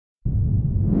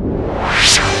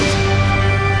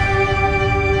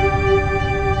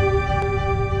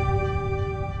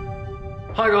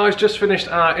guys, just finished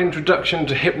our introduction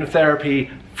to hypnotherapy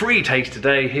free taste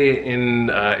today here in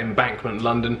Embankment,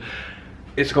 London.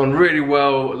 It's gone really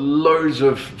well, loads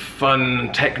of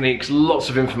fun techniques, lots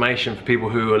of information for people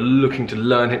who are looking to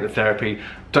learn hypnotherapy.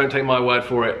 Don't take my word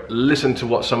for it, listen to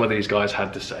what some of these guys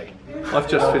had to say. I've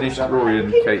just finished Rory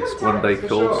and Kate's one-day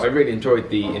course. I really enjoyed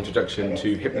the introduction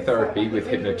to hypnotherapy with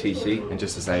HypnoTC. And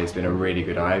just to say, it's been a really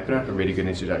good eye-opener, a really good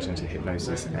introduction to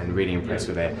hypnosis, and really impressed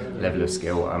with their level of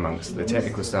skill amongst the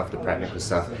technical stuff, the practical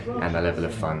stuff, and the level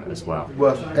of fun as well.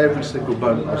 Worth every single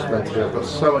moment I've spent here. I've got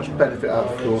so much benefit out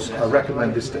of the course. I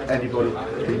recommend this to anybody.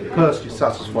 It's been personally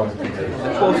satisfying.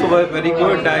 The course was very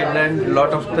good. I learned a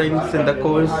lot of things in the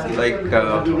course, like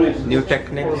new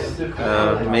techniques,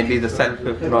 maybe the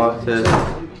self-hypnosis,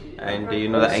 and you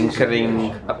know, the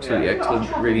anchoring. Absolutely excellent,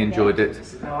 really enjoyed it.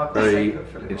 Very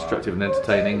instructive and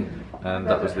entertaining, and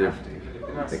that was the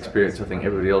experience I think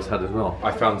everybody else had as well.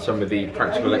 I found some of the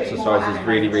practical exercises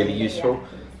really useful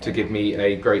to give me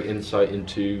a great insight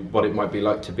into what it might be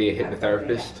like to be a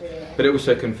hypnotherapist, but it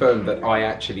also confirmed that I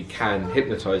actually can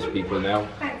hypnotise people now,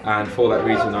 and for that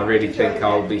reason I really think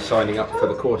I'll be signing up for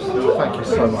the course. Thank you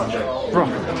so much.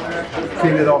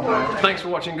 Keep it on, man. Thanks for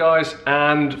watching, guys,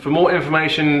 and for more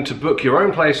information to book your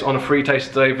own place on a free taste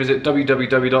today, visit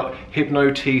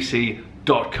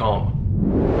www.hypnotc.com.